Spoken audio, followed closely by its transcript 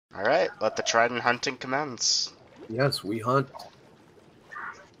Alright, let the trident hunting commence. Yes, we hunt.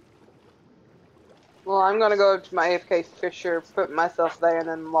 Well, I'm gonna go to my AFK Fisher, put myself there, and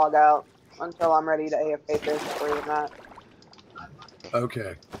then log out until I'm ready to AFK fish for the night.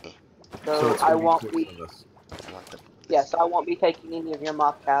 Okay. So it's I gonna won't quick be. with us. Yes, I won't be taking any of your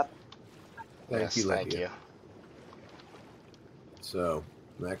moth cap. Thank you, thank Lydia. you. So,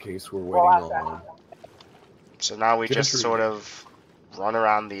 in that case, we're Well, waiting on... So now we just Gentry. sort of run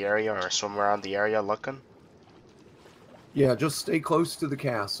around the area or swim around the area looking? Yeah, just stay close to the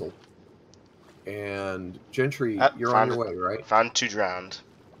castle. And Gentry, you're on your way, right? Found 2 drowned.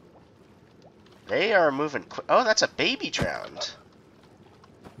 They are moving quick. Oh, that's a baby drowned.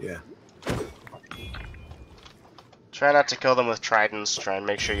 Yeah. Try not to kill them with tridents. Try and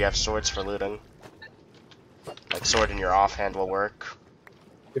make sure you have swords for looting. Like sword in your offhand will work.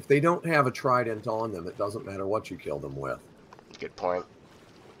 If they don't have a trident on them, it doesn't matter what you kill them with. Good point.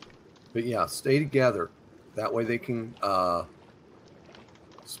 But yeah, stay together. That way they can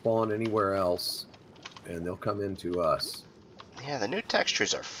spawn anywhere else, and they'll come into us. Yeah, the new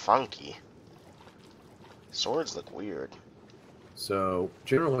textures are funky. Swords look weird. So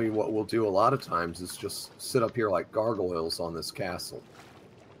generally what we'll do a lot of times is just sit up here like gargoyles on this castle.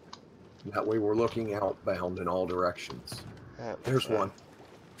 That way we're looking outbound in all directions. There's one.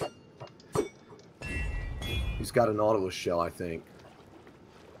 He's got a Nautilus shell, I think.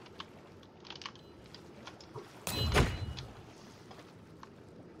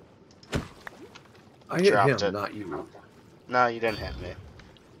 I hit him, not you. No, you didn't hit me.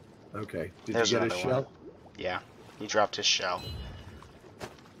 Okay. Did you get his shell? Yeah, he dropped his shell.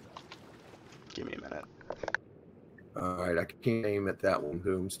 Give me a minute. Alright, I can't aim at that one.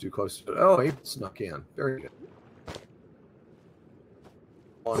 Boom, it's too close to it. Oh, he snuck in. Very good.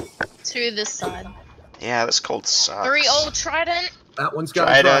 One. To this side. Yeah, this cold sucks. 3 old trident. That one's got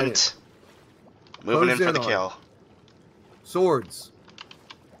a trident. Moving in for the kill. Swords.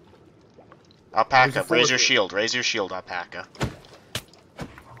 Alpaca, raise your shield. Raise your shield, Alpaca.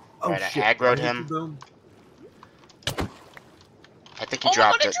 Oh, right, shit. I aggroed him. Boom. I think he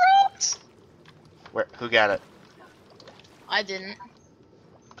dropped it. Dropped! Where? Who got it? I didn't.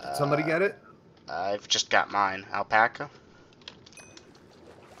 Somebody get it? I've just got mine. Alpaca?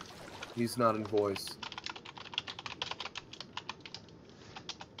 He's not in voice.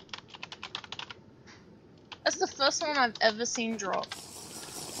 That's the first one I've ever seen drop.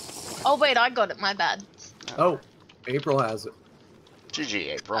 Oh wait, I got it, my bad. Oh, April has it.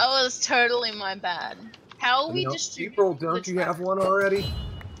 GG, April. That was totally my bad. How are we distributing? April, don't you have one already?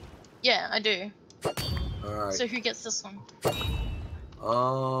 Yeah, I do. Alright. So who gets this one?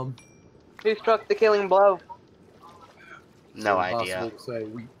 Who struck the killing blow? No idea. To say.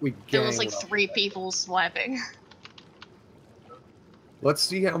 We There was like 3 people swiping. Let's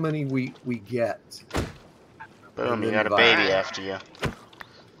see how many we get. Boom, you got a baby after you.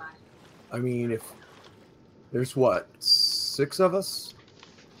 I mean, if there's what, 6 of us?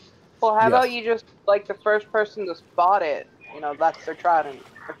 Well, how about you just, like, the first person to spot it, you know, that's their trident,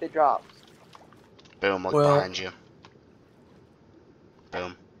 if it drops. Boom, look behind you.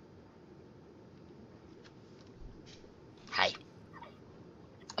 Boom. Hi.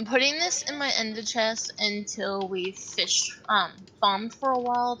 I'm putting this in my ender chest until we farmed for a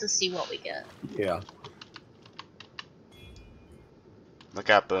while to see what we get. Yeah. Look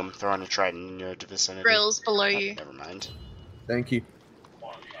out, Boom. Throwing a trident in your vicinity. Grills below you. Never mind. Thank you.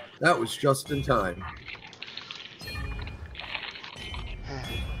 That was just in time.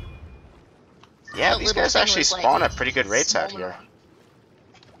 Yeah, these guys actually spawn at pretty good rates out here.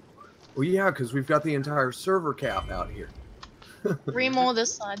 Well, yeah, because we've got the entire server cap out here. 3 more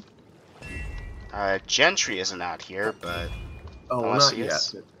this side. Gentry isn't out here, but... Oh, well, not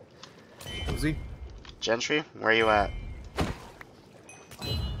yet. Is he? Gentry, where are you at?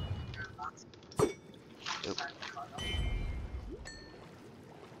 Oop.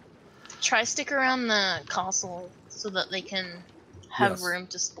 Try stick around the castle so that they can have room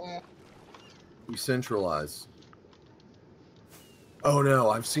to spawn. We centralize. Oh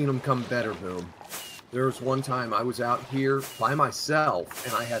no, I've seen them come better, Boom. There was one time I was out here by myself,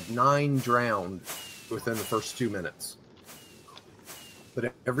 and I had 9 drowned within the first 2 minutes.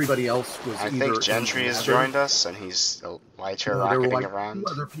 But everybody else was I think Gentry has joined us, and he's a lighter rocketing there were like around.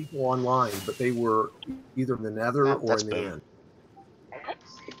 2 other people online, but they were either in the nether or in the end.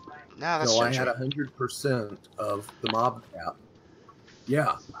 No, that's so Gentry. I had 100% of the mob cap.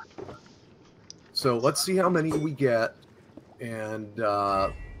 Yeah. So let's see how many we get, and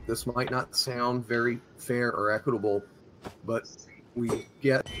this might not sound very fair or equitable, but we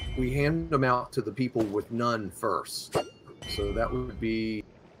hand them out to the people with none first. So that would be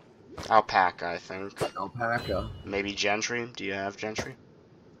Alpaca, I think. Alpaca. Maybe Gentry. Do you have Gentry?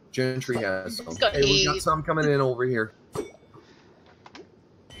 Gentry has some. It's got Hey, we got 8. some coming in over here.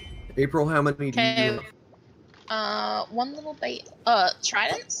 April, how many do you Okay. have? One little bait.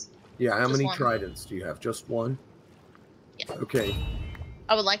 Tridents? Yeah, how Just many one. tridents do you have? Just one? Yeah. Okay.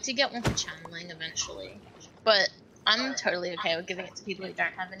 I would like to get one for channeling eventually, but I'm totally okay with giving it to people who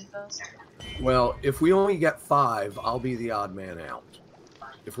don't have any first. Well, if we only get 5, I'll be the odd man out.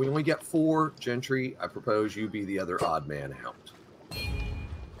 If we only get 4, Gentry, I propose you be the other odd man out.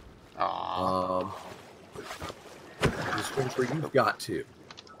 Aww. This Gentry, you've got 2.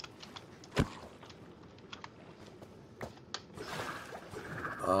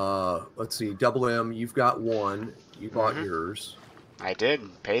 Let's see. Double M, you've got 1. You bought yours. I did.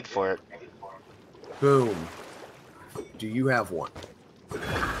 Paid for it. Boom. Do you have 1?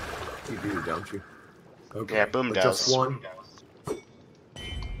 You do, don't you? Okay. Yeah, Boom but does. Just 1?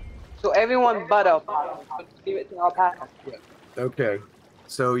 So everyone but Alpaca. Give it to Alpaca. Okay.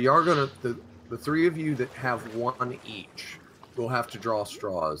 So you're gonna the 3 of you that have 1 each will have to draw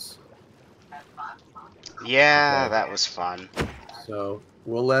straws. Yeah, Okay. that was fun. So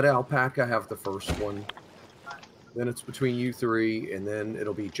we'll let Alpaca have the first one. Then it's between you 3, and then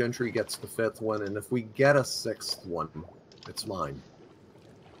it'll be Gentry gets the 5th one, and if we get a 6th one, it's mine.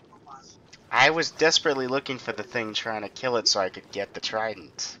 I was desperately looking for the thing trying to kill it so I could get the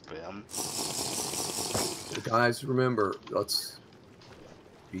trident. Boom. So guys, remember, let's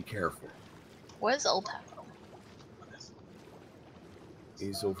be careful. Where's Alpaca?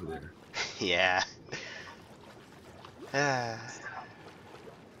 He's over there. Yeah.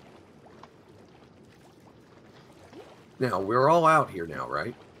 Now, we're all out here now,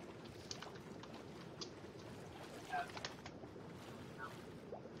 right?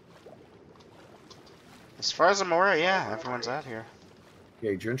 As far as I'm aware, yeah, everyone's out here.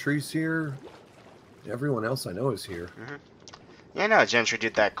 Okay, Gentry's here. Everyone else I know is here. Yeah, no, Gentry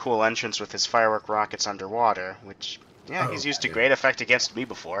did that cool entrance with his firework rockets underwater, which, yeah, he's used to great effect against me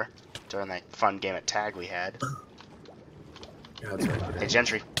before, during that fun game at tag we had. Yeah, that's right. Hey,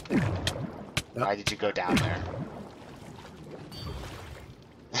 Gentry. Why did you go down there?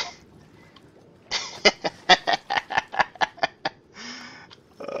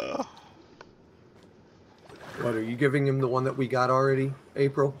 What, are you giving him the one that we got already,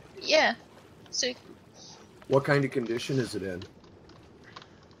 April? Yeah. So What kind of condition is it in?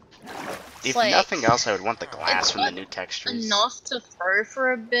 If like, nothing else, I would want the glass it's from the got new textures. enough to throw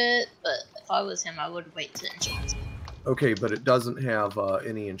for a bit, but if I was him, I would wait to enchant. Okay, but it doesn't have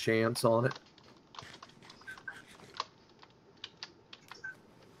any enchants on it?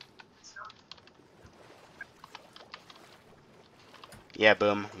 Yeah,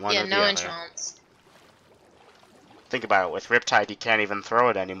 boom. One Yeah, or the no other. enchants. Think about it. With Riptide, you can't even throw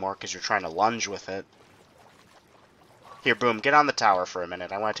it anymore because you're trying to lunge with it. Here, Boom, get on the tower for a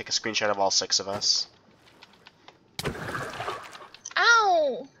minute. I want to take a screenshot of all 6 of us.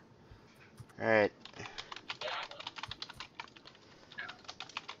 Ow! Alright.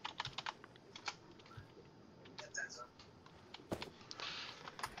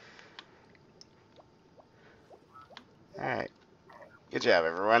 Alright. Good job,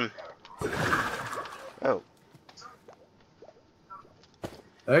 everyone. Oh.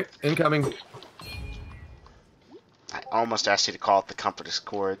 Hey, incoming. I almost asked you to call it the Compass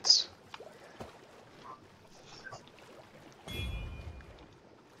Chords.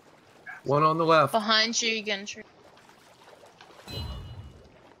 One on the left. Behind you, Gentry.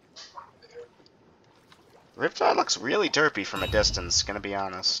 Riptide looks really derpy from a distance, gonna be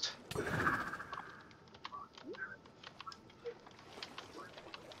honest.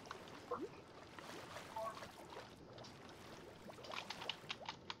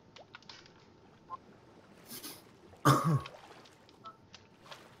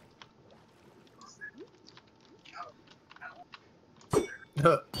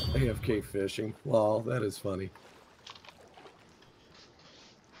 AFK fishing. Wow, that is funny.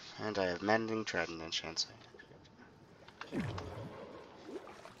 And I have Mending Trident enchants.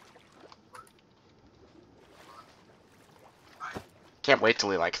 Can't wait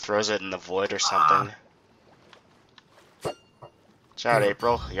till he like throws it in the void or something. Shout out,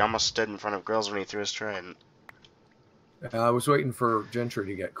 April. You almost stood in front of girls when he threw his trident. I was waiting for Gentry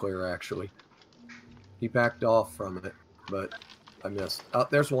to get clear, actually. He backed off from it, but I missed. Oh,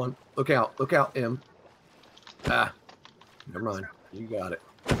 there's one. Look out, M. Ah, never mind. You got it.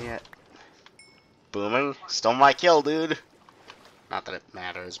 Yeah. Booming. Still my kill, dude. Not that it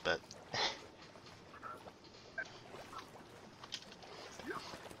matters, but...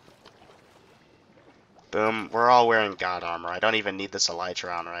 Boom, we're all wearing god armor. I don't even need this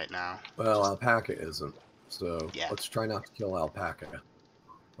elytron right now. Well, alpaca isn't. So Yeah. let's try not to kill alpaca. I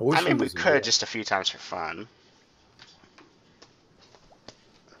I wish mean, he we was could more. just a few times for fun.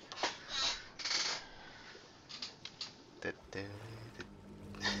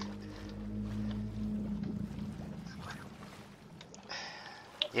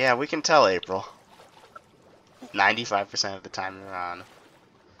 Yeah, we can tell, April. 95% of the time you're on.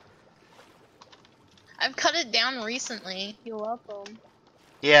 I've cut it down recently. You're welcome.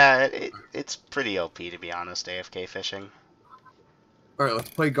 Yeah, it's pretty OP, to be honest, AFK fishing. All right, let's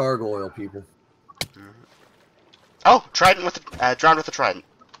play gargoyle, people. Oh, Trident with drowned with a Trident.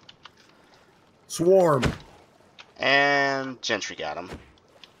 Swarm. And Gentry got him.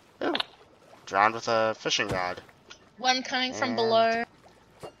 Ooh, drowned with a fishing rod. One coming from And- below.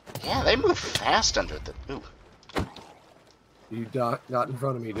 Yeah, they move fast under the... Ooh, You got in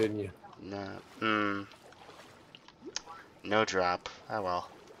front of me, didn't you? no, no drop. Oh well.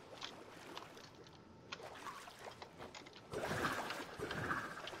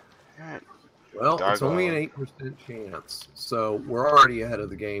 Alright. Well, it's only an Gargoyle. 8% chance, so we're already ahead of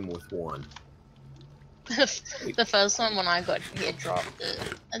the game with one. The first one when I got here dropped it.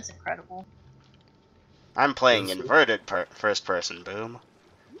 That's incredible. I'm playing Yes, sir. inverted first person, Boom.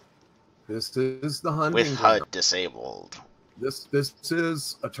 This is the hunting With ground. HUD disabled. This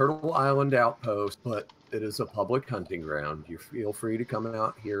is a Turtle Island outpost, but it is a public hunting ground. You feel free to come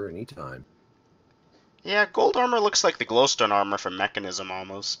out here anytime. Yeah, gold armor looks like the glowstone armor from Mechanism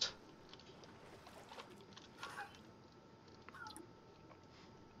almost.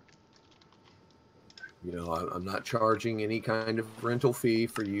 You know, I'm not charging any kind of rental fee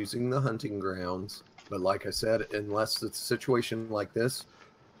for using the hunting grounds. But like I said, unless it's a situation like this,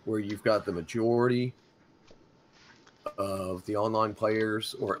 where you've got the majority of the online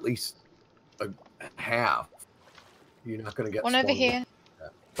players, or at least a half, you're not going to get One over swung. here.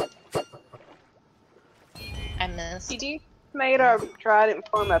 I missed. Did you made our Trident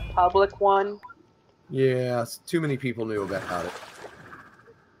form a public one? Yeah, too many people knew about it.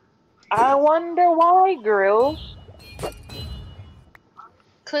 I wonder why, Grills.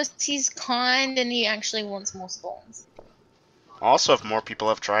 Because he's kind and he actually wants more spawns. Also, if more people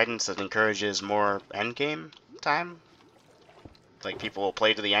have Tridents, that encourages more endgame time. Like, people will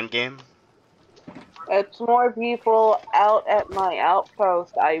play to the endgame. It's more people out at my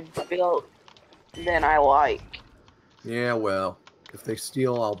outpost I built than I like. Yeah, well, if they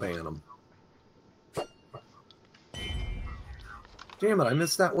steal, I'll ban them. Damn it, I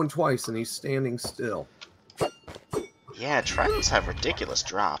missed that one twice and he's standing still. Yeah, Tridents have ridiculous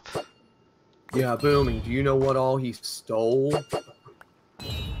drop. Yeah, Booming, do you know what all he stole?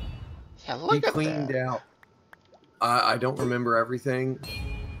 Yeah, look He at cleaned that. out. I don't remember everything.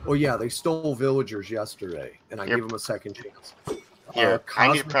 Oh yeah, they stole villagers yesterday, and I Here. gave them a second chance. Here, I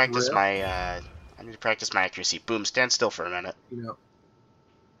need to Cosmic practice Rift, my, I need to practice my accuracy. Boom, stand still for a minute. You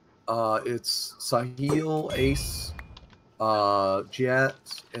know, it's Sahil, Ace, Jet,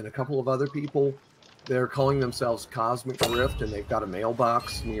 and a couple of other people. They're calling themselves Cosmic Rift, and they've got a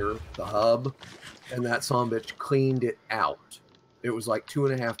mailbox near the hub, and that son bitch cleaned it out. It was like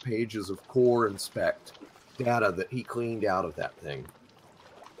 2.5 pages of core inspect data that he cleaned out of that thing.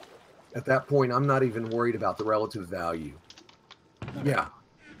 At that point, I'm not even worried about the relative value. Yeah,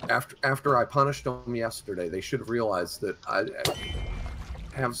 after I punished them yesterday, they should have realized that I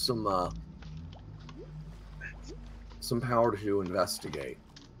have some power to investigate.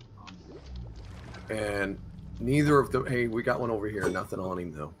 And neither of them, hey, we got one over here, nothing on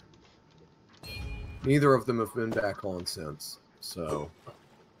him though. Neither of them have been back on since, so.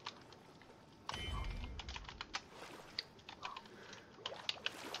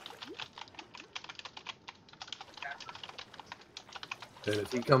 And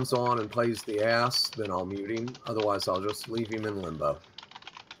if he comes on and plays the ass, then I'll mute him. Otherwise, I'll just leave him in limbo.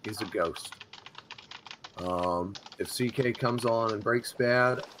 He's a ghost. If CK comes on and breaks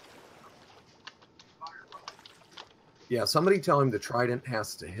bad, yeah, somebody tell him the Trident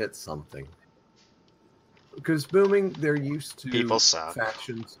has to hit something. Because Booming, they're used to People suck.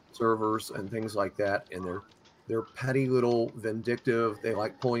 factions, servers, and things like that, and they're petty little vindictive, they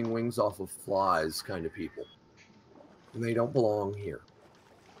like pulling wings off of flies kind of people. And they don't belong here.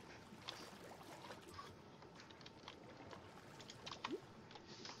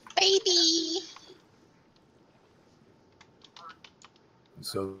 Baby!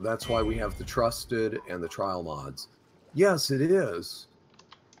 So that's why we have the trusted and the trial mods. Yes, it is.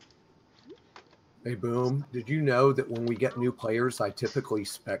 Hey, Boom, did you know that when we get new players, I typically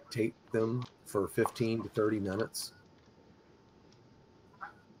spectate them for 15 to 30 minutes?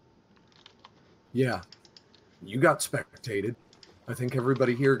 Yeah, You got spectated. I think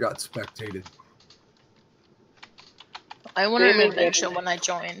everybody here got spectated. I went on an Damon adventure did. when I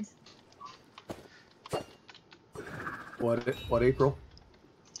joined. What, April?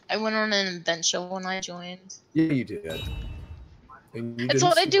 I went on an adventure when I joined. Yeah, you did. And you It's didn't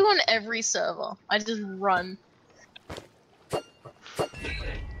what I see- do on every server. I just run.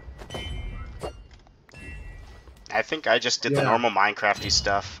 I think I just did the Yeah. normal Minecrafty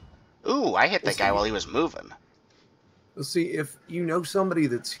stuff. Ooh, I hit that guy while he was moving. Let's see if you know somebody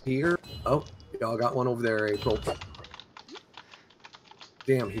that's here. Oh, y'all got one over there, April.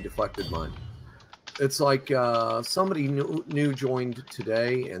 Damn, he deflected mine. It's like somebody new joined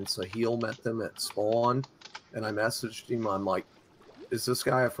today, and Sahil met them at spawn, and I messaged him. I'm like, "Is this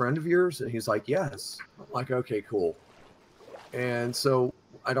guy a friend of yours?" And he's like, "Yes." I'm like, "Okay, cool." And so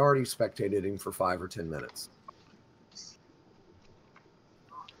I'd already spectated him for 5 or 10 minutes.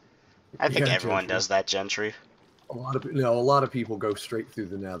 I think Yeah, everyone Gentry. does that, Gentry. A lot of people go straight through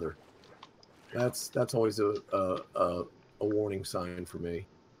the nether. That's always a warning sign for me.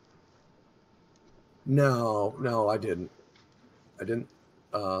 No, I didn't. I didn't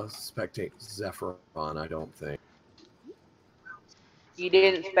spectate Zephyron, I don't think. You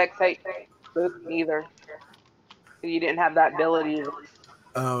didn't spectate Luke either. You didn't have that ability.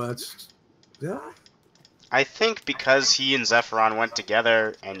 Oh, that's yeah. I think because he and Zephyron went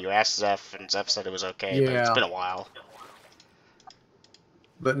together, and you asked Zeph, and Zeph said it was okay, but it's Yeah. been a while.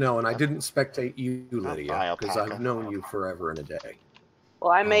 But no, and I didn't spectate you, Oh, Lydia, bye, because alpaca. I've known you forever and a day.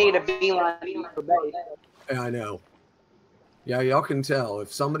 Well, I made a beeline for base. Yeah, I know. Yeah, y'all can tell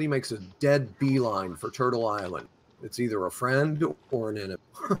if somebody makes a dead beeline for Turtle Island, it's either a friend or an enemy.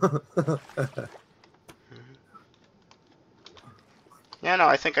 Yeah, no,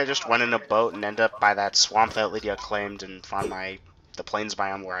 I think I just went in a boat and ended up by that swamp that Lydia claimed and found the plains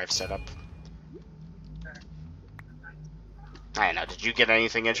biome where I've set up. I don't know, did you get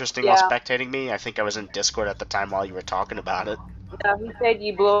anything interesting while Yeah. spectating me? I think I was in Discord at the time while you were talking about it. No, he said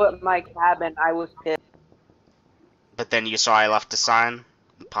you blew up my cabin. I was pissed. But then you saw I left a sign,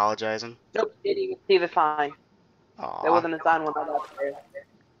 apologizing. Nope, didn't even see the sign. There Aw. wasn't a sign when I got there.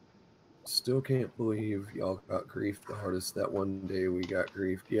 Still can't believe y'all got griefed the hardest that one day we got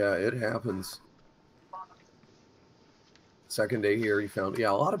griefed. Yeah, it happens. Second day here, he found,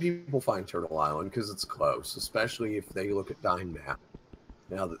 yeah, a lot of people find Turtle Island because it's close, especially if they look at Dime Map.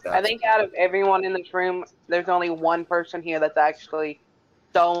 Now that that's, I think out of everyone in this room, there's only one person here that's actually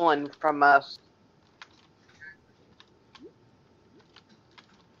stolen from us.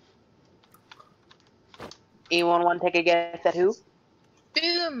 Anyone want to take a guess at who?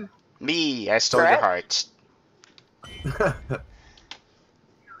 Boom! Me, I stole your Correct. heart.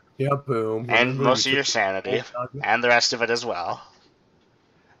 yeah, boom. And Remember most you of your took the sanity. gold nugget? And the rest of it as well.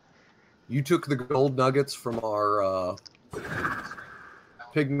 You took the gold nuggets from our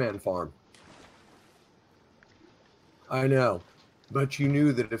pigman farm. I know, but you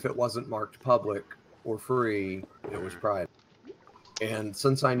knew that if it wasn't marked public or free, it was private. And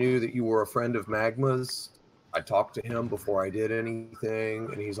since I knew that you were a friend of Magma's, I talked to him before I did anything,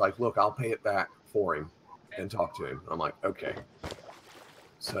 and he's like, "Look, I'll pay it back for him," and talk to him. I'm like, "Okay."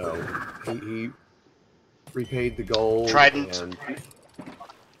 So he repaid the gold. Trident. And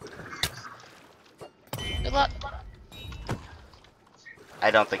Good luck. I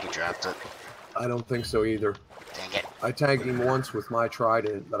don't think he dropped it. I don't think so either. Dang it. I tagged him once with my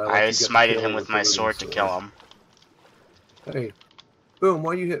trident, but I I smited him with my sword to kill him. Hey, boom!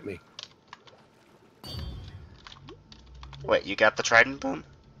 Why you hit me? Wait, you got the trident, Boom?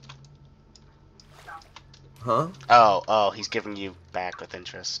 Huh? Oh, he's giving you back with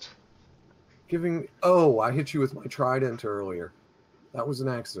interest. Oh, I hit you with my trident earlier. That was an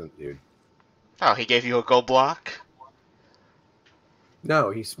accident, dude. Oh, he gave you a gold block?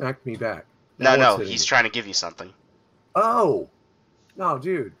 No, he smacked me back. No, Now what's hitting he's me? trying to give you something. Oh! No,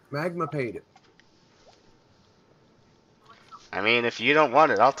 dude. Magma paid it. I mean, if you don't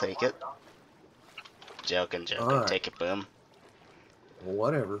want it, I'll take it. Joking. Alright. Take it, Boom. Well,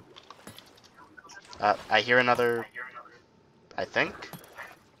 whatever. I hear another... I think?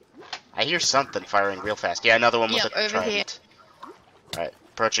 I hear something firing real fast. Yeah, another one with Yep, a over here. trident. Alright,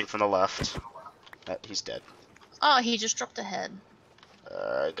 approaching from the left. He's dead. Oh, he just dropped a head.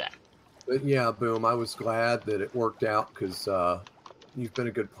 Okay. But yeah, boom. I was glad that it worked out because you've been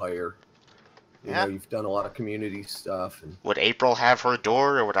a good player. You Yeah. know, you've done a lot of community stuff. And Would April have her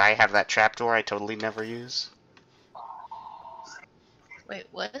door, or would I have that trap door I totally never use? Wait,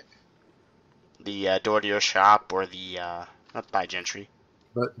 what? The door to your shop, or the, not by Gentry.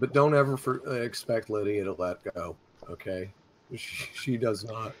 but don't ever expect Lydia to let go. Okay, she does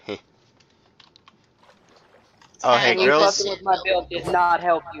not. Oh, hey, And you girls. fucking with my build did not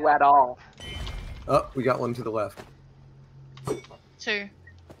help you at all. Oh, we got one to the left. 2.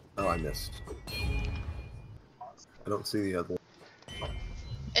 Oh, I missed. I don't see the other one.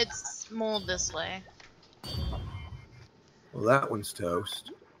 It's more this way. Well, that one's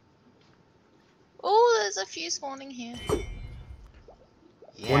toast. Oh, there's a few spawning here.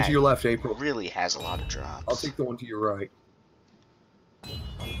 Yeah, One to your left, April. really has a lot of drops. I'll take the one to your right.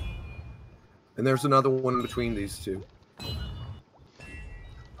 And there's another one between these two.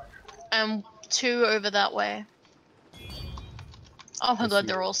 And 2 over that way. Oh my I god, see.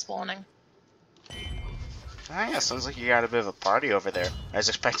 they're all spawning. Ah, yeah, sounds like you got a bit of a party over there. I was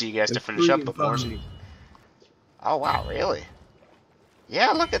expecting you guys to There's finish three up, in but front more. of me. Oh wow, really?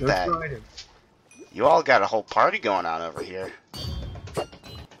 Yeah, look at No that. Trident. You all got a whole party going on over here.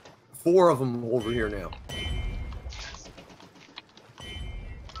 4 of them over here now.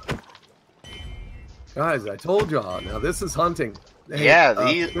 Guys, I told y'all. Now this is hunting. Hey, Yeah,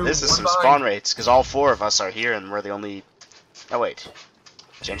 there's this is one some behind spawn you. rates, because all 4 of us are here and we're the only... Oh wait,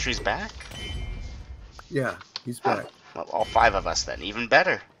 Gentry's back? Yeah, he's back. Well, all 5 of us then, even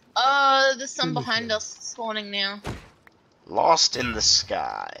better. There's some behind us spawning now. Lost in the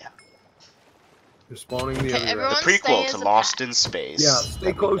Sky. They're spawning the Okay, other everyone- The end. stay prequel as to a Lost pack. in Space. Yeah, stay that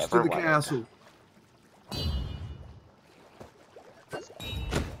we close to never the wanted. castle.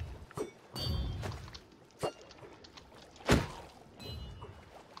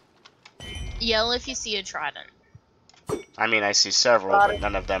 Yell if you see a trident. I mean, I see several, Got but it.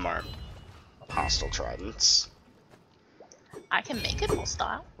 none of them are hostile tridents. I can make it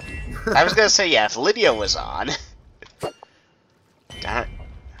hostile. I was gonna say, yeah, if Lydia was on. Darn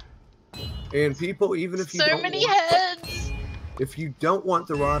it. And people, even if you So don't many want, heads! if you don't want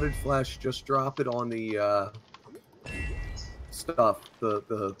the rotted flesh, just drop it on the stuff,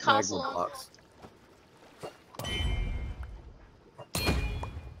 the Castle. magma box.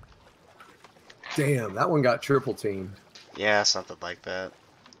 Damn, that one got triple teamed. Yeah, something like that.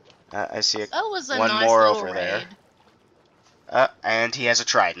 I see That was a one nice more little over raid. there. And he has a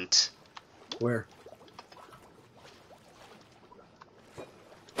trident. Where?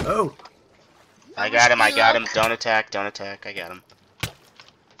 Oh, I got him, I got him. Look. Don't attack, I got him.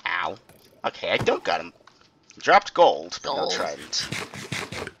 Ow. Okay, I don't got him. Dropped gold, but no Gold. trident.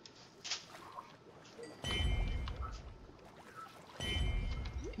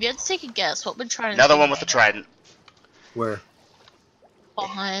 If you had to take a guess, what would trident Another be one with a made of? trident. where?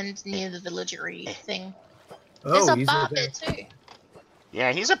 Behind, near the villagery thing. Oh, There's a he's bar over there there. too.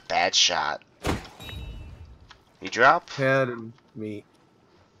 Yeah, he's a bad shot. You drop? Head and meat.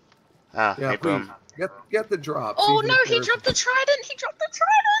 Ah, Yeah, hey, please. boom. Get the drops. Oh even no, if he there's- dropped the trident! He dropped the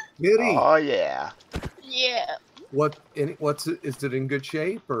trident! Did he? Oh, yeah. Yeah. What's it? Is it in good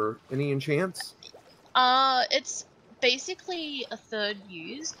shape or any enchants? It's basically a third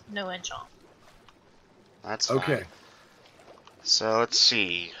used, no enchant. That's fine. Okay, So, let's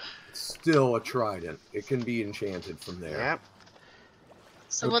see. still a trident. It can be enchanted from there. Yep.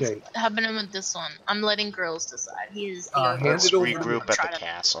 So Okay. what's happening with this one? I'm letting girls decide. He is the Hand Let's it over to regroup at the Trident.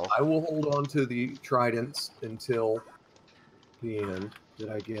 castle. I will hold on to the tridents until the end. Did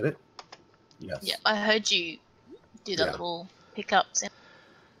I get it? Yes. Yeah, I heard you do that Yeah. little pickup sound.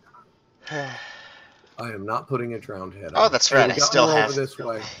 I am not putting a drowned head. Oh, on. that's Hey, right, we I got still more have- over this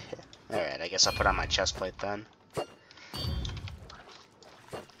way. Alright, I guess I'll put on my chest plate then.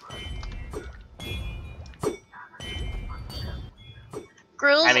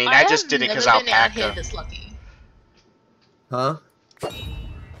 Grills, I mean, I just have did it 'cause never been out alpaca. here this lucky. Huh?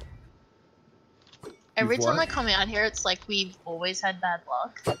 Every You've time what? I come out here, it's like we've always had bad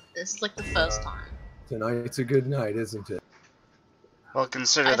luck. This is like the first time. Tonight's a good night, isn't it? Well,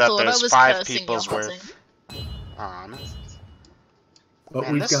 consider I that thought I there's was 5 cursing people's your worth on. But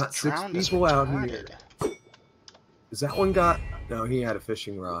Man, we've this got 6 drowned is people out here. retarded. Is that one got? No, he had a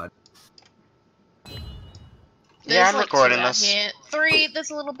fishing rod. Yeah, I'm There's, like, 2 recording out this. Here. 3, there's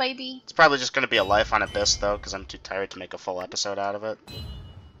a little baby. It's probably just going to be a life on Abyss, though, because I'm too tired to make a full episode out of it.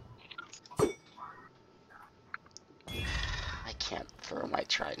 I can't throw my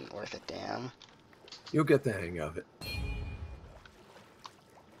trident worth a damn. You'll get the hang of it.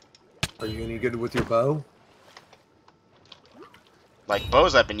 Are you any good with your bow? Like,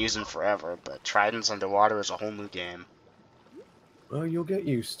 bows I've been using forever, but tridents underwater is a whole new game. Well, you'll get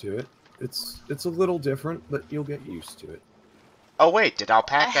used to it. It's a little different, but you'll get used to it. Oh wait, did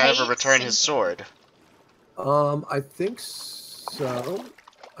Alpaca I ever hate return his sinking. sword? I think so.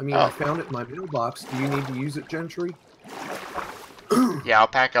 I mean, I Oh. found it in my mailbox. Do you need to use it, Gentry? Yeah,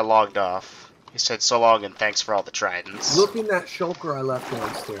 Alpaca logged off. He said so long and thanks for all the tridents. Look in that shulker I left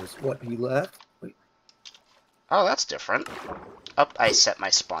downstairs. What, he left? Wait. Oh, that's different. Up, I set my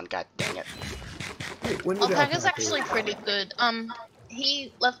spawn. God dang it. Hey, when did Alpaca's Alpaca actually pretty good.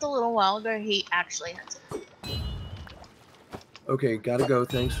 He left a little while ago. He actually has it. Okay, gotta go.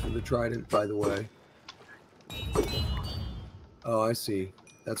 Thanks for the trident, by the way. Oh, I see.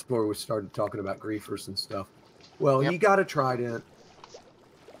 That's where we started talking about griefers and stuff. Well, Yep. he got a trident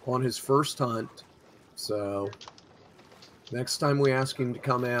on his first hunt. So next time we ask him to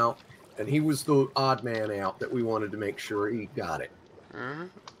come out, and he was the odd man out that we wanted to make sure he got it. Mm-hmm.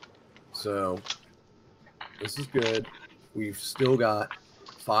 So this is good. We've still got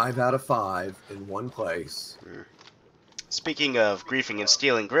 5 out of 5 in one place. Speaking of griefing and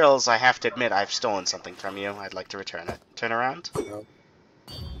stealing grills, I have to admit I've stolen something from you. I'd like to return it. Turn around. Oh.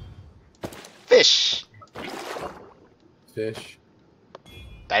 Fish! Fish.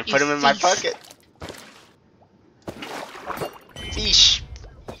 I put him in my fish. pocket. Fish!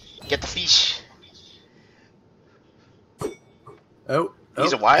 Get the fish. Oh,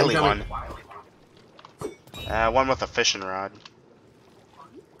 He's a wily incoming. one. One with a fishing rod.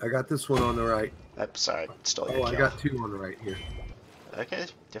 I got this one on the right. Oops, sorry, stole your Oh, I kill. got 2 on the right here. Okay,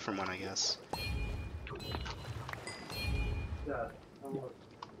 different one, I guess.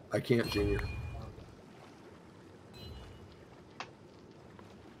 I can't, Junior.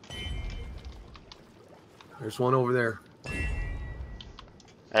 There's one over there.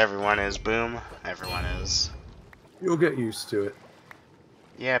 Everyone is, boom. Everyone is. You'll get used to it.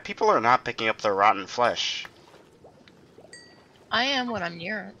 Yeah, people are not picking up their rotten flesh. I am when I'm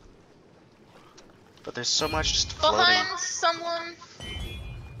near it. But there's so much just floating. Behind someone.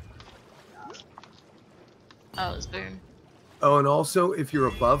 Oh, it was Boom. Oh, and also, if you're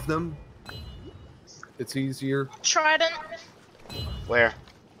above them, it's easier. Trident. Where?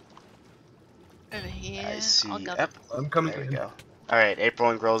 Over here. I see. I'll go. Yep. I'm coming There we in. go. Alright, April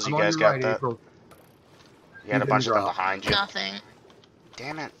and Grills, I'm you on guys your got right, that? April. You got a You bunch didn't of them drop. behind you. Nothing.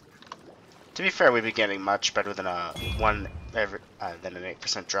 Damn it. To be fair, we'd be getting much better than a than an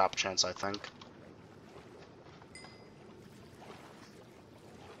 8% drop chance, I think.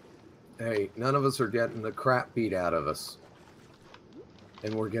 Hey, none of us are getting the crap beat out of us.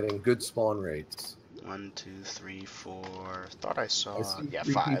 And we're getting good spawn rates. 1, 2, 3, 4. Thought I saw. I see Yeah,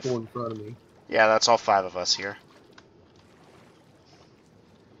 3 5. people in front of me. Yeah, that's all 5 of us here.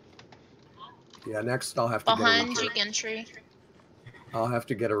 Yeah, next I'll have to Behind get a you, Gentry. I'll have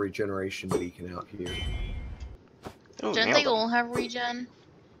to get a regeneration beacon out here. Ooh, Don't nailed they him. all have regen?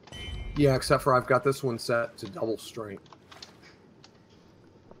 Yeah, except for I've got this one set to double strength.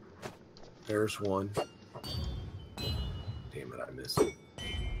 There's one. Damn it, I missed it.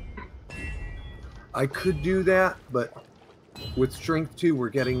 I could do that, but with strength 2, we're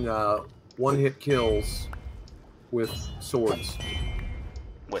getting one-hit kills with swords.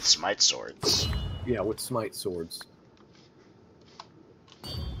 With smite swords. Yeah, with smite swords.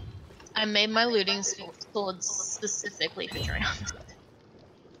 I made my looting swords specifically for Drowned.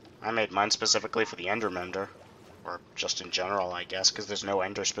 I made mine specifically for the Endermender. Or just in general, I guess, because there's no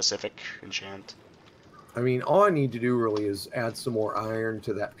Ender-specific enchant. I mean, all I need to do really is add some more iron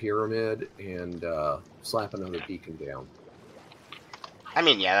to that pyramid and slap another beacon down. I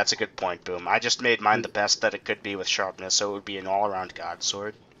mean, yeah, that's a good point, Boom. I just made mine the best that it could be with sharpness, so it would be an all-around God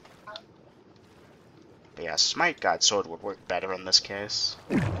Sword. But yeah, Smite God Sword would work better in this case.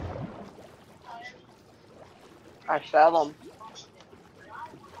 I sell them.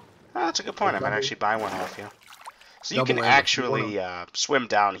 Oh, that's a good point. I might actually buy one off you. So you Double can M if you actually swim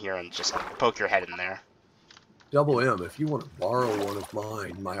down here and just poke your head in there. Double M, if you want to borrow one of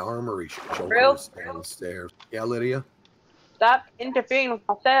mine, my armory shoulder Real? is downstairs. Yeah, Lydia? Stop interfering with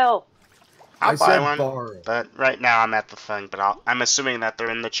myself. I'll I buy said one, borrow. but right now I'm at the thing. But I'm assuming that they're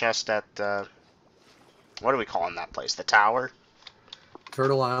in the chest at what are we calling that place? The tower?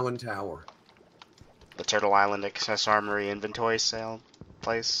 Turtle Island Tower. The Turtle Island Excess Armory Inventory Sale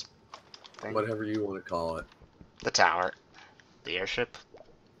place? Thing? Whatever you want to call it. The tower. The airship.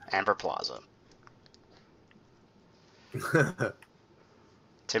 Amber Plaza.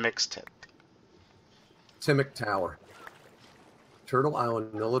 Timmick's Tip. Timmick Tower. Turtle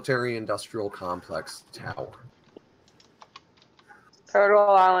Island Military Industrial Complex Tower. Turtle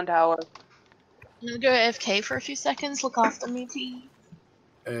Island Tower. I'm gonna go AFK for a few seconds. Look after me, please.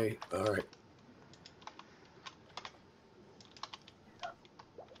 Hey, alright.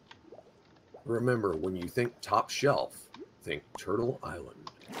 Remember, when you think top shelf, think Turtle Island.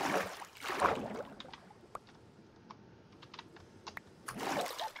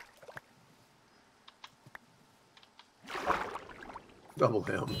 Double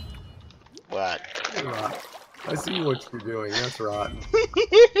M. What? Rot. I see what you're doing. That's rotten.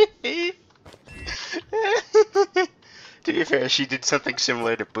 be fair, she did something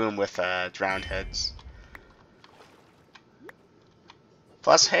similar to Boom with drowned heads.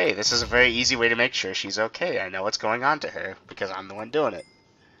 Plus, hey, this is a very easy way to make sure she's okay. I know what's going on to her, because I'm the one doing it.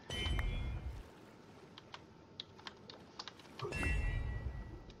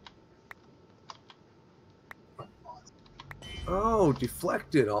 Oh,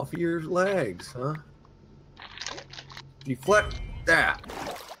 deflected off of your legs, huh? Deflect that.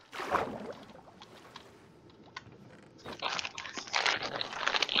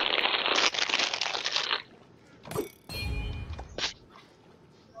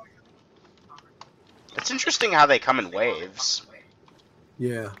 It's interesting how they come in waves.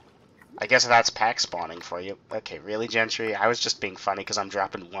 Yeah. I guess that's pack spawning for you. Okay, really, Gentry? I was just being funny because I'm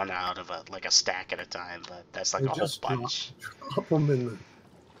dropping one out of a stack at a time, but that's like Well, a whole just bunch. Drop them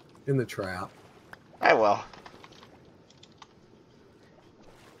in the trap. I will.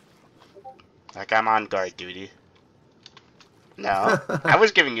 Like I'm on guard duty. No, I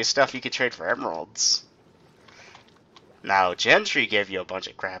was giving you stuff you could trade for emeralds. Now, Gentry gave you a bunch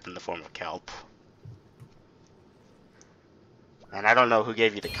of crap in the form of kelp. And I don't know who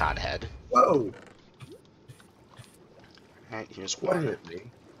gave you the cod head. Whoa! Alright, here's What one. hit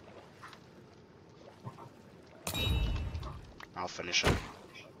me? I'll finish him.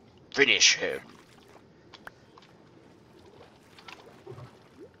 Finish him.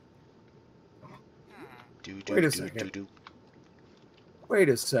 Wait a second. Wait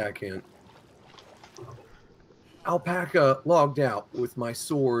a second. Alpaca logged out with my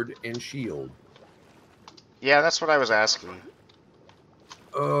sword and shield. Yeah, that's what I was asking.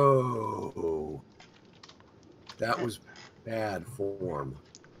 Oh. That was bad form.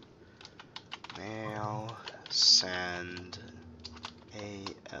 Mail, send,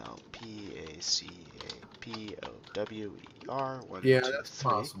 ALPACAPOWER, 1, Yeah, 2, that's 3.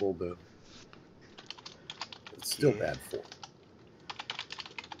 possible, though. It's still Yeah. bad form.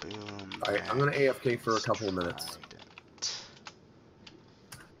 Boom. Alright, I'm going to AFK for a couple of minutes. Trident.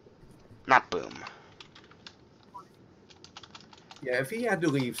 Not boom. Yeah, if he had to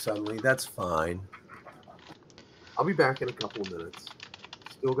leave suddenly, that's fine. I'll be back in a couple of minutes.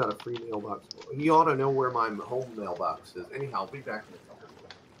 Still got a free mailbox. He ought to know where my home mailbox is. Anyhow, I'll be back in a couple of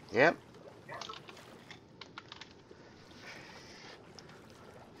minutes. Yep.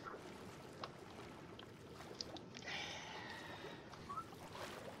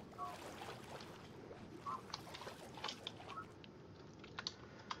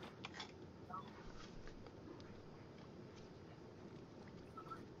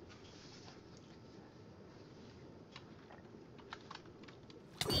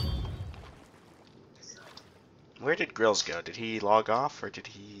 Where did Grills go? Did he log off or did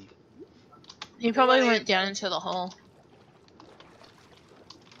he... He probably went down into the hole.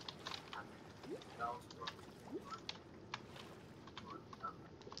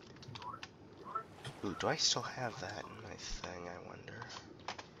 Ooh, do I still have that in my thing, I wonder?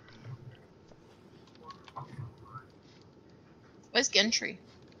 Where's Gentry?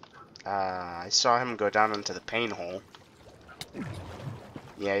 I saw him go down into the pain hole.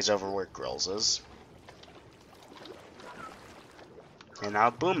 Yeah, he's over where Grills is. And now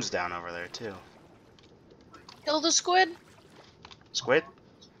Boom's down over there, too. Kill the squid? Squid?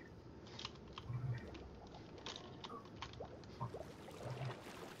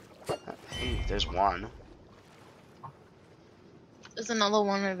 Hey, there's one. There's another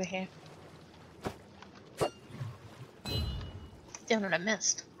one over here. Damn it, I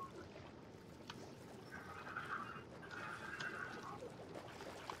missed.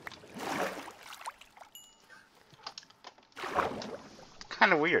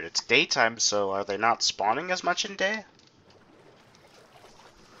 Kind of weird. It's daytime, so are they not spawning as much in day?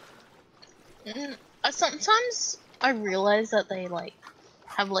 Sometimes I realize that they like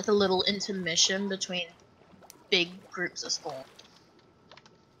have like a little intermission between big groups of spawn.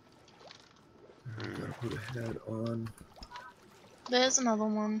 Gotta put a head on. There's another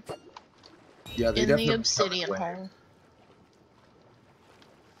one Yeah, they in the definitely obsidian cut away. hole.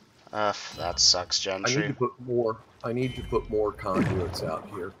 That sucks, I need Gentry. to put more. I need to put more conduits out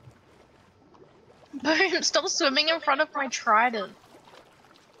here. Boom! Stop swimming in front of my trident.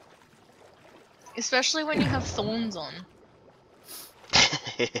 Especially when you have thorns on.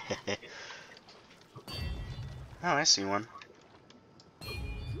 Oh, I see one.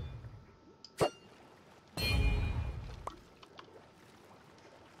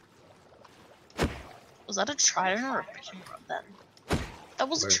 Was that a trident or a fishing rod then? That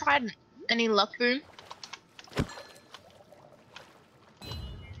was Where? a trident. Any luck, Boom?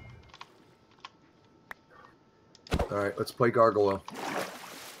 Alright, let's play Gargoyle.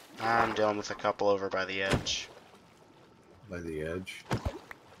 I'm dealing with a couple over by the edge. by the edge.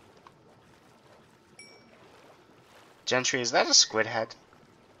 Gentry, is that a squid head?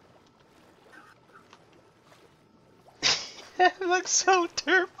 It looks so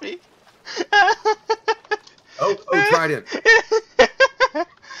derpy. Oh, Trident.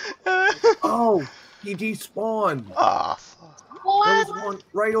 Oh, he despawned. Oh, fuck. There What? was one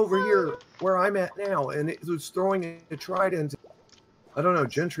right over here where I'm at now, and it was throwing a Trident. I don't know,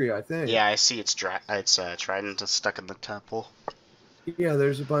 Gentry, I think. Yeah, I see it's Trident stuck in the temple. Yeah,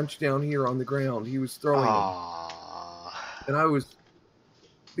 there's a bunch down here on the ground. He was throwing them, Aww. and I was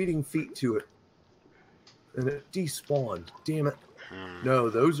beating feet to it, and it despawned. Damn it. No,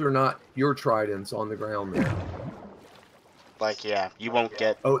 those are not your Tridents on the ground there. Like, yeah, you won't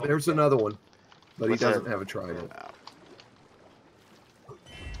get... Oh, there's another one, but he With doesn't a- have a Trident.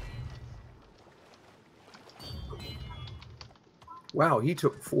 Wow, he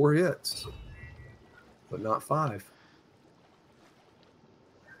took 4 hits, but not 5.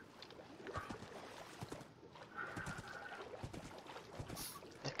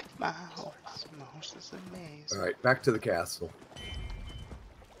 Look at my horse. My horse is amazing. All right, back to the castle.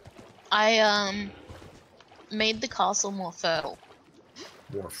 I made the castle more fertile.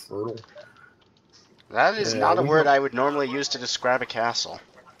 More fertile. That is Yeah, not a we word don't- I would normally use to describe a castle.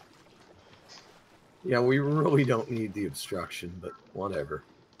 Yeah, we really don't need the obstruction, but whatever.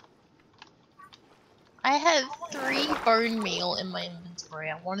 I had 3 bone meal in my inventory.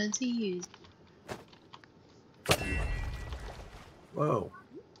 I wanted to use. Whoa.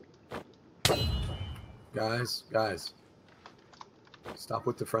 Guys. Stop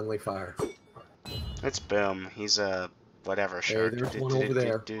with the friendly fire. It's Boom. He's a whatever Hey, shark. there's one over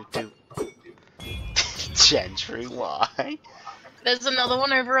there. Gentry, why? There's another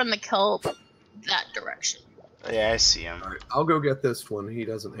one over in the kelp that direction. Yeah, I see him. All right, I'll go get this one. He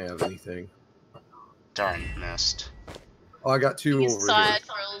doesn't have anything. Darn, missed. Oh, I got 2 These over here. side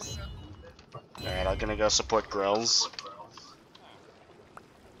grills. Alright, I'm gonna go support Grills.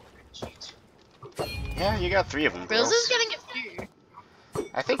 Yeah, you got 3 of them, Grills Grills. is getting a few.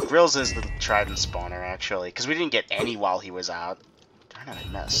 I think Grills is the Trident spawner, actually, because we didn't get any while he was out. Darn it, I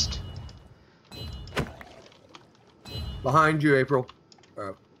missed. Behind you, April.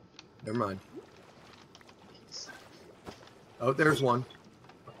 Oh, never mind. Oh, there's one.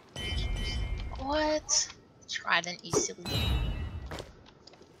 What? Trident, you silly.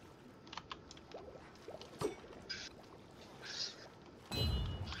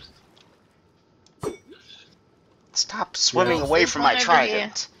 Stop swimming Yeah. away There's from one my over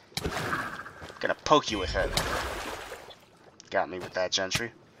Trident. Gonna poke you with it. Got me with that,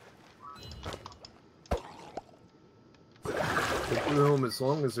 Gentry. Boom, as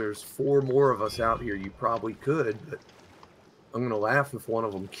long as there's 4 more of us out here, you probably could, but I'm gonna laugh if one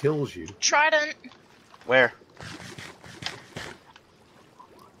of them kills you. Trident. Where?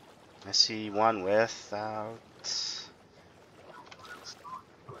 I see one without...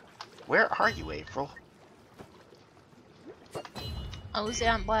 Where are you, April? I was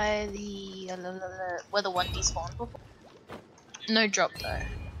out by the where the one despawned before. No drop though.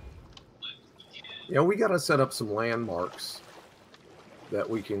 Yeah, we gotta set up some landmarks that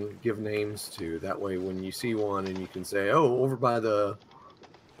we can give names to. That way, when you see one and you can say, "Oh, over by the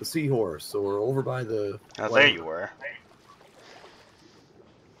seahorse," or over by the. Oh, there you were.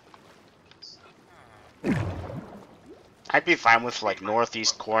 I'd be fine with, like,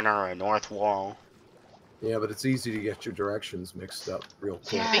 northeast corner or north wall. Yeah, but it's easy to get your directions mixed up real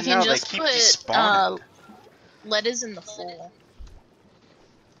quick. Yeah, We I can know, they just keep put despawning. letters in the floor.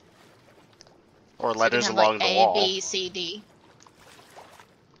 Or So letters we can have, along like, the A, wall. B, C, D.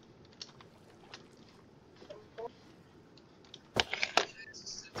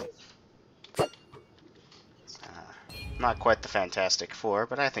 Not quite the Fantastic Four,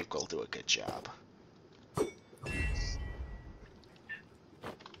 but I think we'll do a good job.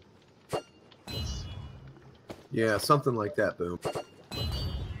 Yeah, something like that. Boom.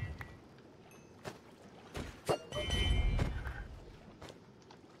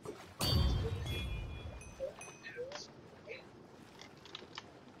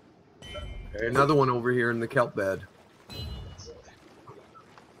 Okay, another one over here in the kelp bed.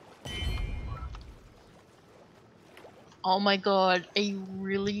 Oh my god, a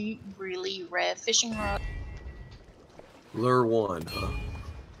really, really rare fishing rod. Lure 1, huh?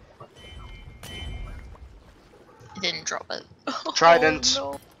 It didn't drop it. Trident.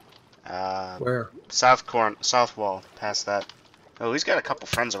 Oh, no. Where? South wall, past that. Oh, he's got a couple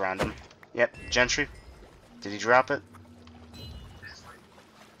friends around him. Yep, Gentry. Did he drop it?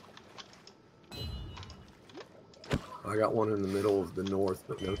 I got one in the middle of the north,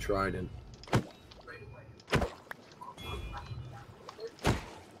 but no Trident.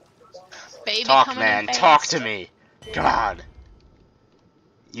 baby Talk, coming man. in Talk fast. to me. Come on.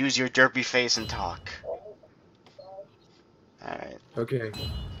 Use your derpy face and talk. Alright. Okay.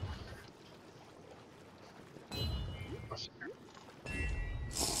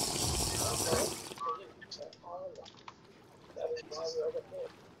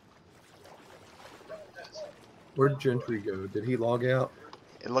 Where'd Gentry go? Did he log out?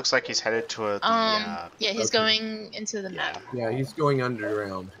 It looks like he's headed to Yeah, he's Okay. going into the map. Yeah, he's going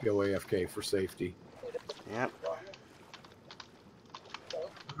underground. Go AFK for safety. Yep. All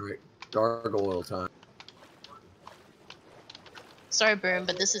right. Gargoyle time. Sorry, Boom,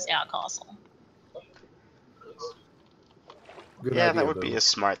 but this is our castle. Good Yeah, idea, that would be Boom. a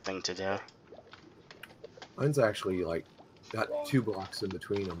smart thing to do. Mine's actually like got 2 blocks in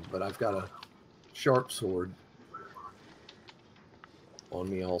between them, but I've got a sharp sword on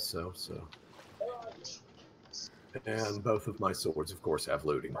me also, so. And both of my swords, of course, have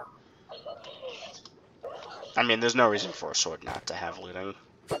looting. I mean, there's no reason for a sword not to have looting.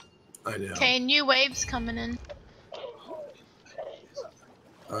 I know. Okay, new waves coming in.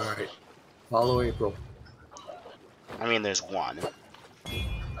 All right. Follow April. I mean, there's one.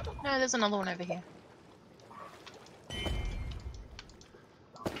 No, there's another one over here.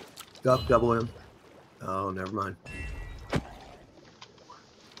 Duck, double him. Oh, never mind.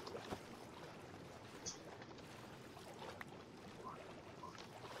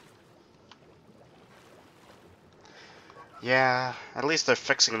 Yeah, at least they're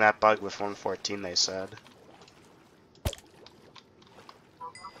fixing that bug with 114, they said.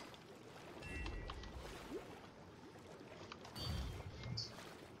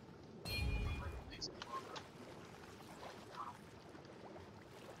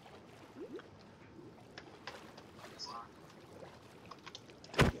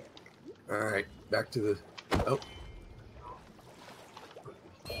 All right. Back to the... Oh,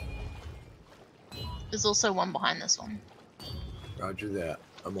 There's also one behind this one. roger that.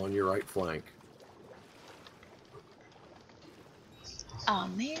 I'm on your right flank. Oh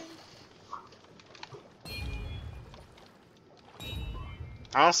man.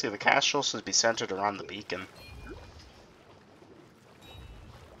 Honestly, the castle should be centered around the beacon.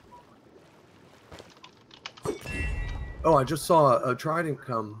 Oh, I just saw a trident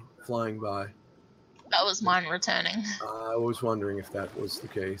come flying by. That was mine returning. I was wondering if that was the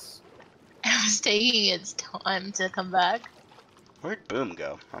case. It was taking its time to come back. Where'd Boom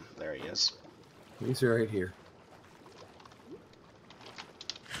go? Oh, there he is. He's right here.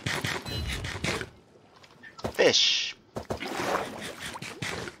 Fish!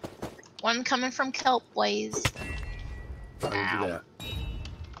 One coming from Kelp Ways. Roger Ow. that.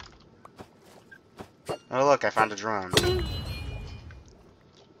 Oh look, I found a drone.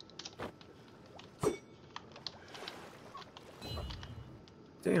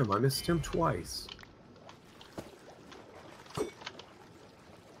 Damn, I missed him twice.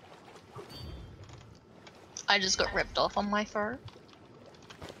 I just got ripped off on my fur.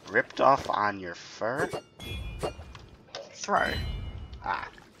 Ripped off on your fur? Throw. Ah,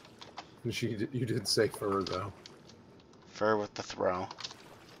 You did say fur, though. fur with the throw.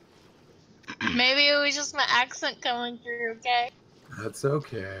 Maybe it was just my accent coming through, okay? That's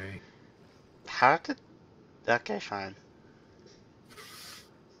okay. How did... Okay, fine.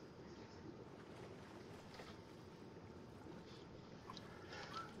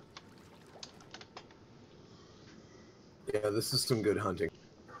 Yeah, this is some good hunting.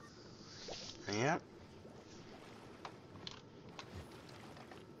 Yep.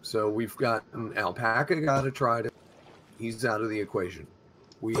 So we've got an alpaca got a trident. He's out of the equation.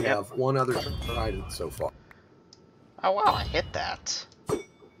 We Yep. have one other trident so far. Oh wow, I hit that. I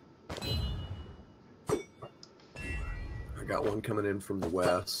got one coming in from the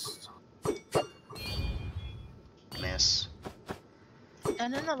west. Miss.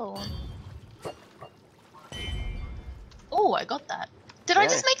 And another one. Oh, I got that. Did I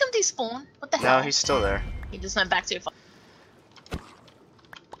just Yay. make him despawn? What the hell? No, he's still there. He just went back to your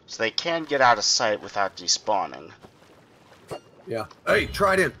So they can get out of sight without despawning. Yeah. Hey,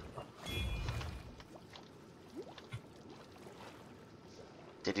 trident!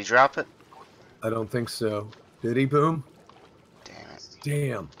 Did he drop it? I don't think so. Did he, Boom? Damn it.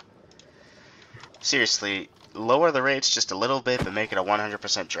 Damn. Seriously, lower the rates just a little bit, but make it a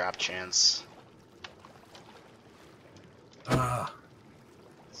 100% drop chance. Ah.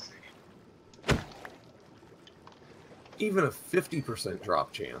 Even a 50%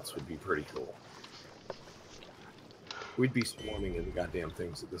 drop chance would be pretty cool. We'd be swarming into goddamn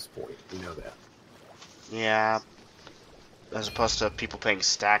things at this point. We know that. Yeah. As opposed to people paying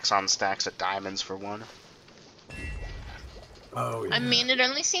stacks on stacks of diamonds for one. Oh yeah. I mean, it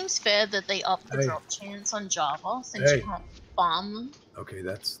only seems fair that they up the Hey. drop chance on Java since Hey. you can't farm them. Okay,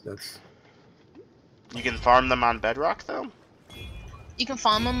 that's You can farm them on Bedrock though. You can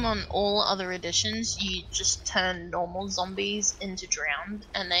farm them on all other editions. You just turn normal zombies into drowned,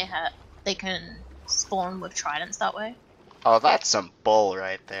 and they can spawn with tridents that way. Oh, that's some bull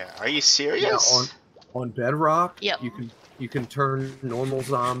right there. Are you serious? on Bedrock. Yep. You can turn normal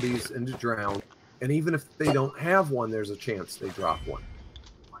zombies into drowned, and even if they don't have one, there's a chance they drop one.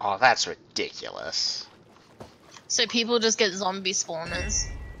 Oh, that's ridiculous. So people just get zombie spawners.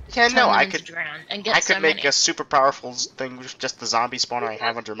 Yeah, turn no, them I into could drowned, and get I so could make many. a super powerful thing with just the zombie spawner I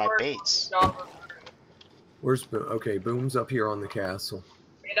have under my base. Where's Boom? Okay, Boom's up here on the castle.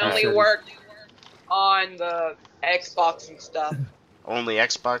 It only worked on the Xbox and stuff. Only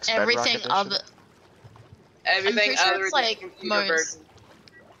Xbox Bedrock Everything edition? other. Everything pretty sure other it's than like computer most- version.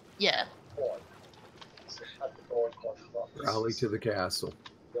 Yeah. Rally to the castle.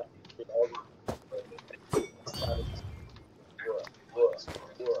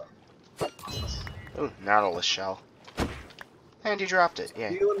 Ooh, Nautilus shell. And you dropped it, yeah.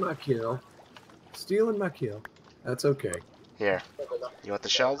 Stealing my kill. Stealing my kill. That's okay. Here. You want the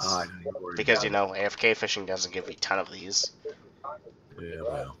shells? I don't even worry Because, about you know, AFK fishing doesn't give me a ton of these. it. Yeah,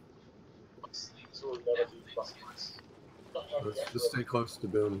 well. Let's just stay close to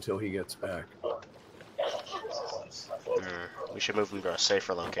Boom until he gets back. We should move him to a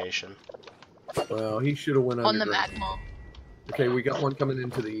safer location. Well, he should have went On the underground. magma. Okay, we got one coming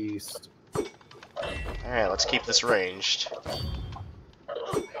into the east. Alright, let's keep this ranged.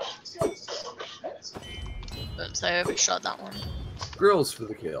 Oops, I overshot that one. Grills for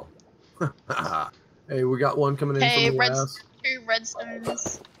the kill. Hey, we got one coming in Hey, from the red- west. 2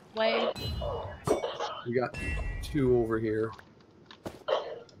 redstones. Way. We got 2 over here.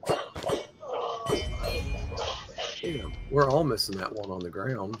 Damn, we're all missing that one on the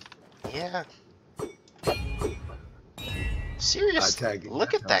ground. Yeah. Seriously, tagged him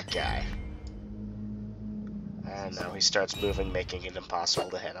look that at that guy. I know, he starts moving, making it impossible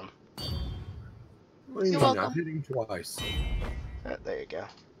to hit him. What do you You're mean? I've welcome. hit him twice. There you go.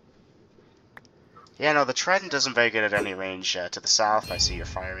 Yeah, no, the Trident isn't very good at any range to the south. I see you're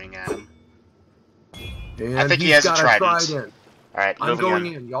firing at him. And I think he he's has a got Trident. Alright, I'm moving going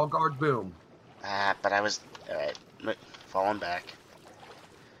in. in. Y'all guard Boom. But I was... Alright, falling back.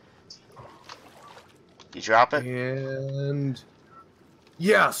 You drop it? And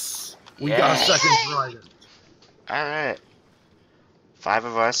yes, we got a second Trident. Alright. 5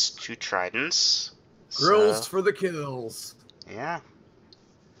 of us, 2 Tridents. Grills So, for the kills. yeah.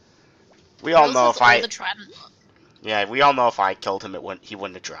 We all Yours know has if all I... the trident look. Yeah, we all know if I killed him, he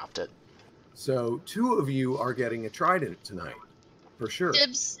wouldn't have dropped it. So 2 of you are getting a Trident tonight, for sure.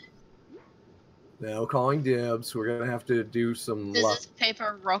 Dibs. Now calling dibs. We're gonna have to do some luck. Scissors,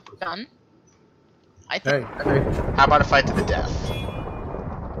 paper, rock, gun. I Hey, think. hey. How about a fight to the death?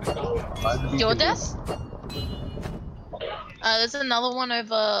 Your death? There's another one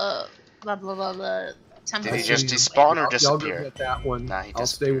over. Blah blah blah blah. Temple. Did he just despawn or Y'all go disappear? get that one. Nah, he I'll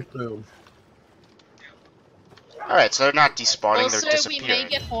stay with disappeared. Boom. Alright, so they're not despawning, Also, they're we disappearing. may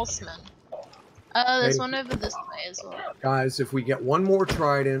get horsemen. There's Hey. one over this way as well. Guys, if we get one more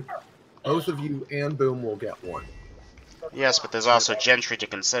Trident, both of you and Boom will get one. Yes, but there's also Gentry to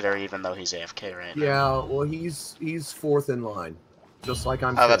consider, even though he's AFK right now. Yeah, well, he's 4th in line, just like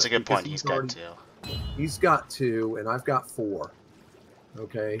I'm. Oh, that's a fifth, good because point. He's got 2. He's got 2, and I've got 4.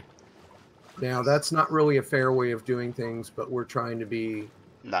 Okay. Now that's not really a fair way of doing things, but we're trying to be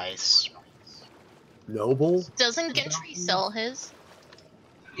Nice. noble. Doesn't Gentry sell his?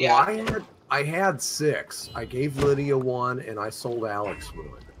 Yeah. Well, I had 6. I gave Lydia 1, and I sold Alex 1.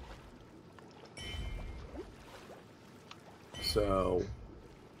 So,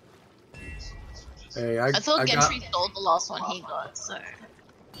 hey, I thought I Gentry sold the last one he got, so.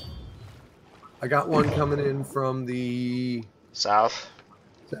 got one coming in from the South?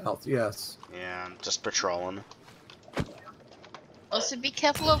 south. Yes. Yeah, I'm just patrolling. Also, be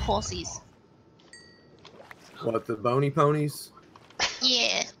careful of horsies. What, the bony ponies?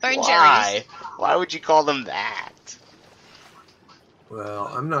 Yeah, bone Why? jellies. Why would you call them that? Well,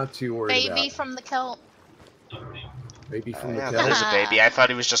 I'm not too worried Baby about from the Celt. maybe from Yeah, the that Kelp. is a baby. I thought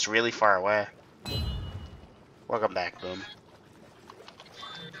he was just really far away. Welcome back, Boom.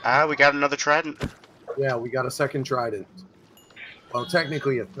 We got another Trident. Yeah, we got a second Trident. Well,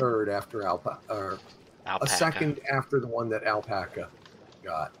 technically a third after Alpaca. A Alpaca. second after the one that Alpaca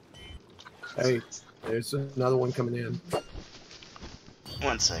got. Hey, there's another one coming in.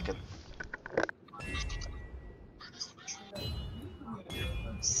 1 second.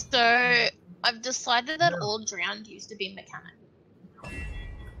 So, I've decided that all drowned used to be mechanic.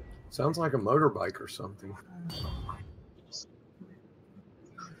 Sounds like a motorbike or something.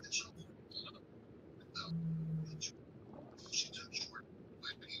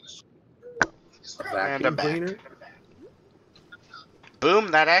 And I'm Vacuum back. cleaner?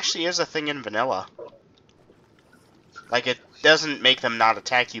 Boom, that actually is a thing in vanilla. Like, it doesn't make them not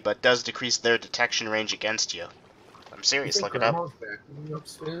attack you, but does decrease their detection range against you. I'm serious, You think look it up. Grandma's vacuuming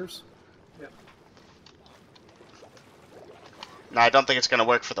upstairs? No, I don't think it's going to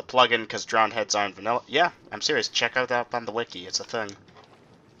work for the plugin because drowned heads aren't vanilla. Yeah, I'm serious. Check out that on the wiki. It's a thing.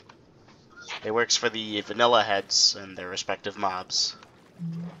 It works for the vanilla heads and their respective mobs.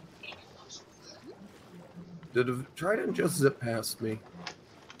 Did a Trident just zip past me?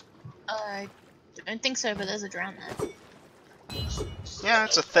 I don't think so, but there's a drown there. Yeah,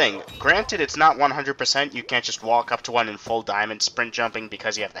 it's a thing. Granted, it's not 100%. You can't just walk up to one in full diamond sprint jumping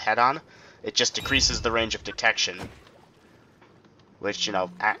because you have the head on. It just decreases the range of detection. Which, you know,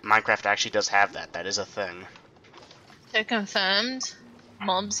 Minecraft actually does have that. That is a thing. So confirmed,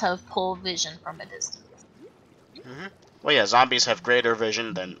 mobs have poor vision from a distance. Well, yeah, zombies have greater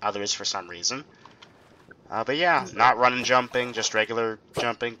vision than others for some reason. But yeah, not run and jumping, just regular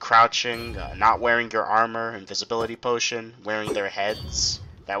jumping, crouching, not wearing your armor, invisibility potion, wearing their heads.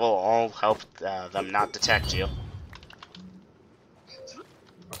 That will all help them not detect you.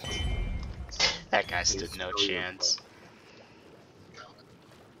 That guy stood no chance.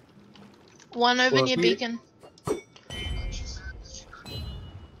 One over Well, near Beacon.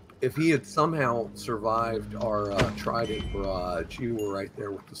 If he had somehow survived our Trident barrage, you were right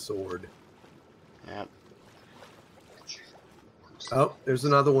there with the sword. Yep. Oh, there's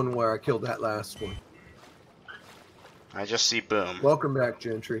another one where I killed that last one. I just see Boom. Welcome back,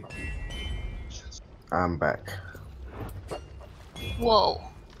 Gentry. I'm back. Whoa.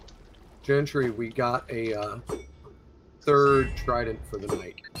 Gentry, we got a third Trident for the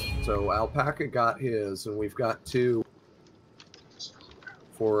night. So Alpaca got his, and we've got 2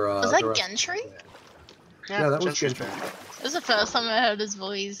 for Was the that rest Gentry? of the day. Yeah, that was Gentry's Gentry. back. This is the first time I heard his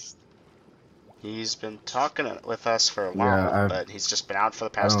voice. He's been talking with us for a while, Yeah, but he's just been out for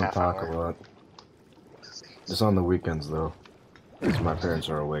the I past don't half talk hour. a lot. It's on the weekends though, because my parents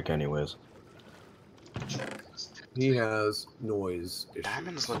are awake anyways. He has noise issues.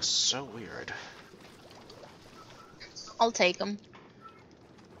 Diamonds look so weird. I'll take him.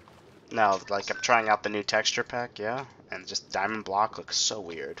 No, like I'm trying out the new texture pack, yeah, and just diamond block looks so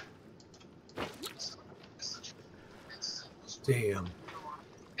weird. Damn.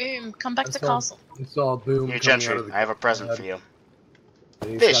 Boom, come back I to saw- castle. I saw Boom Here, coming Gentry, out of the I have a present head, for you.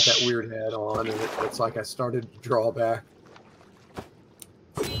 and he's Fish. got that weird head on, and it's like I started to draw back.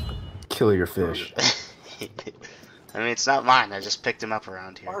 Kill your fish. I mean, it's not mine. I just picked him up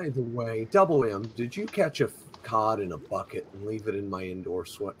around here. By the way, Double M, did you catch a cod in a bucket and leave it in my indoor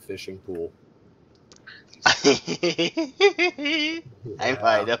sweat fishing pool? I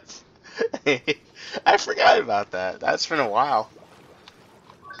might have. I forgot about that. That's been a while.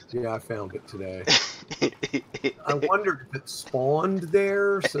 Yeah, I found it today. I wondered if it spawned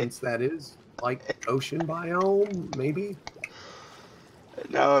there, since that is like ocean biome, maybe?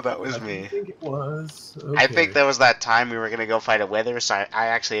 No, that was I me. think it was. I think Okay. that was that time we were gonna go fight a wither, so I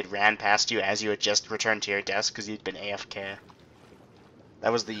actually had ran past you as you had just returned to your desk because you'd been AFK.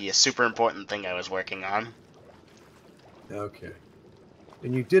 That was the super important thing I was working on. Okay.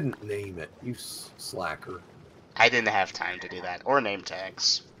 And you didn't name it, you slacker. I didn't have time to do that, or name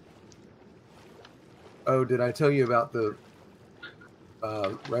tags. Oh, did I tell you about the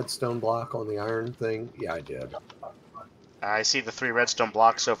redstone block on the iron thing? Yeah, I did. I see the 3 redstone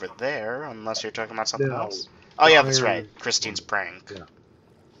blocks over there, unless you're talking about something No. else. Oh yeah, that's Iron- right. Christine's prank.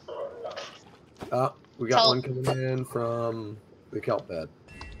 Yeah. We got Kelp. one coming in from the kelp bed.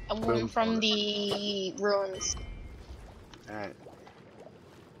 And Boom. one from the ruins. Alright.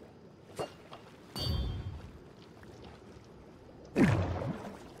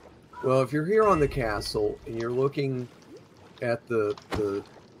 Well, if you're here on the castle and you're looking at the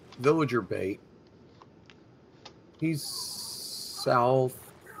villager bait, he's south.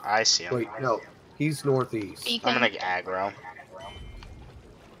 I see him. Wait, no, he's northeast. Beacon. I'm gonna aggro.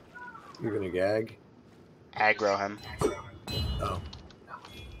 You're gonna gag. Aggro him. Oh,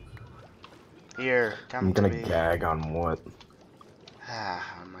 Here, come I'm to gonna me. gag on what?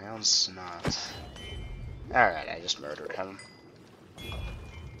 Ah, on my own snot. Alright, I just murdered him.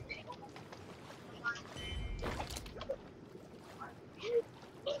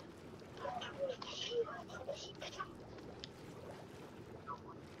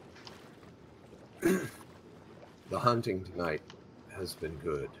 the hunting tonight has been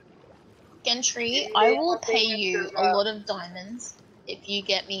good. Gentry, I will pay you a lot of diamonds if you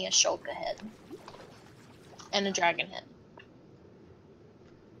get me a shulker head and a dragon head.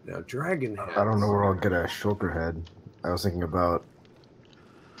 Now, dragon heads. I don't know where I'll get a shulker head. I was thinking about,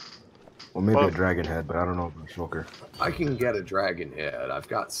 well, maybe Well- a dragon head, but I don't know about shulker. I can get a dragon head. I've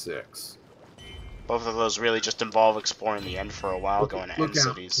got 6. Both of those really just involve exploring the end for a while, going to end out,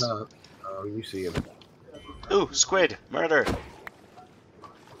 cities. oh, you see him. Ooh, squid! Murder!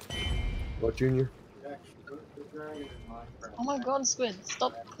 What, Junior? Oh my god, squid,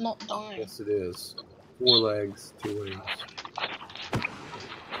 stop not dying. Yes, it is. 4 legs, 2 wings.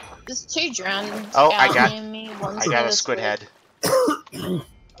 There's 2 drowned Oh, out I got- near me. One's I got near a the squid head.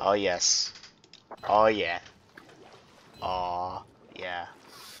 Oh, yes. Oh, yeah. Oh, yeah.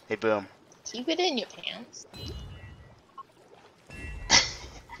 Hey, Boom. Keep it in your pants.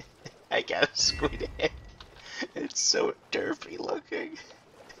 I got a squid head. It's so derpy looking.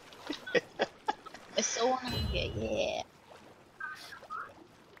 I still want to get, yeah.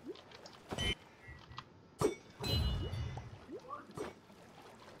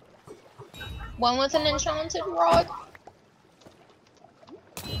 One with an enchanted rod.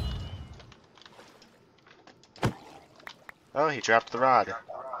 Oh, he dropped the rod.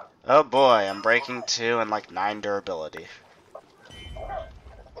 Oh boy, I'm breaking 2 and like 9 durability.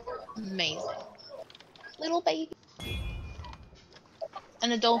 Amazing. Little baby.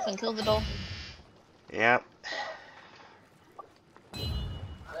 And a dolphin. Kill the dolphin. Yep.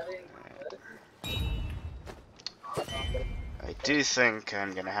 I do think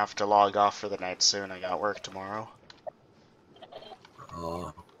I'm gonna have to log off for the night soon. I got work tomorrow.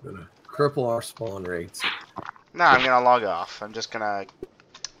 Oh, gonna cripple our spawn rates. No, I'm gonna log off. I'm just gonna...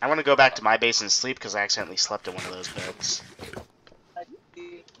 I want to go back to my base and sleep because I accidentally slept in one of those beds.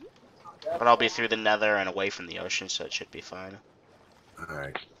 But I'll be through the nether and away from the ocean, so it should be fine.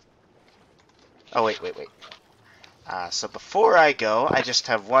 Alright. Oh, wait. So before I go, I just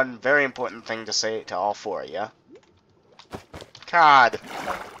have one very important thing to say to all 4 of you. COD.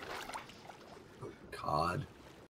 COD.